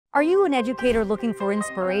Are you an educator looking for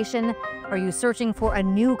inspiration? Are you searching for a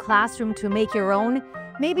new classroom to make your own?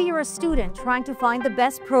 Maybe you're a student trying to find the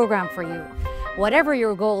best program for you. Whatever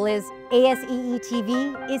your goal is, ASEE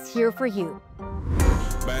TV is here for you.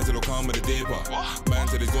 Man said they'll come with the dapper. Man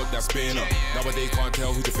said he's got that spinner. Nowadays can't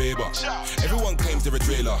tell who the favor. Everyone came to a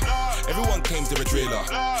trailer. Everyone came to a trailer.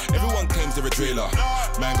 Everyone came to a trailer.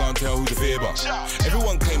 Man can't tell who the favor.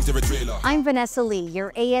 Everyone came to a trailer. I'm Vanessa Lee,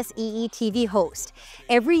 your ASEE TV host.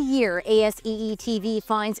 Every year, ASEE TV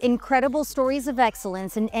finds incredible stories of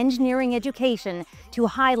excellence in engineering education to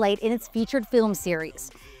highlight in its featured film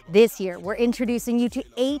series. This year, we're introducing you to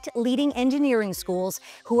 8 leading engineering schools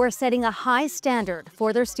who are setting a high standard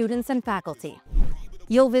for their students and faculty.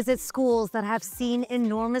 You'll visit schools that have seen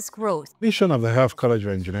enormous growth. The mission of the Herff College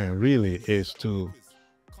of Engineering really is to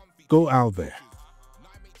go out there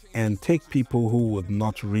and take people who would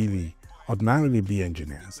not really ordinarily be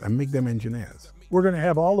engineers and make them engineers. We're going to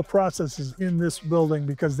have all the processes in this building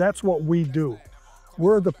because that's what we do.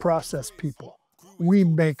 We're the process people. We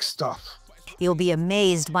make stuff. You'll be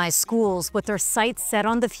amazed by schools with their sights set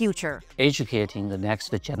on the future. Educating the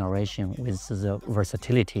next generation with the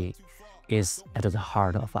versatility is at the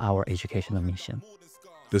heart of our educational mission.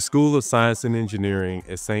 The School of Science and Engineering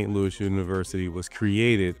at St. Louis University was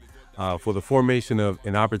created for the formation of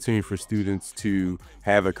an opportunity for students to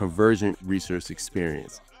have a convergent research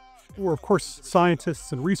experience. We're, of course,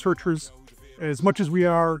 scientists and researchers, as much as we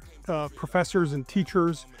are professors and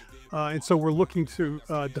teachers. And so we're looking to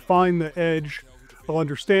define the edge of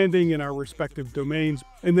understanding in our respective domains.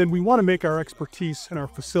 And then we want to make our expertise and our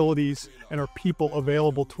facilities and our people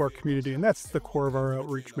available to our community. And that's the core of our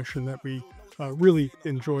outreach mission that we really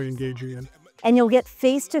enjoy engaging in. And you'll get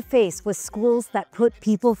face-to-face with schools that put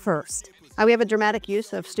people first. We have a dramatic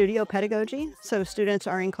use of studio pedagogy. So students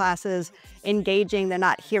are in classes engaging, they're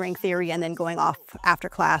not hearing theory and then going off after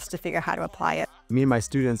class to figure out how to apply it. Me and my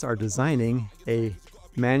students are designing a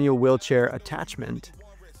manual wheelchair attachment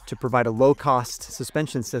to provide a low-cost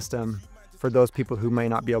suspension system for those people who may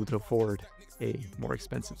not be able to afford a more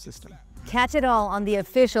expensive system. Catch it all on the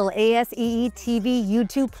official ASEE TV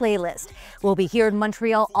YouTube playlist. We'll be here in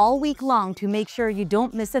Montreal all week long to make sure you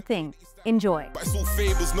don't miss a thing. Enjoy. But it's all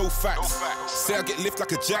favors, no facts. Say I get lift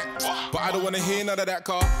like a jack, but I don't want to hear none of that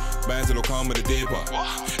car. Man said they'll come with the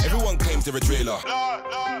dapper. Everyone came to a trailer.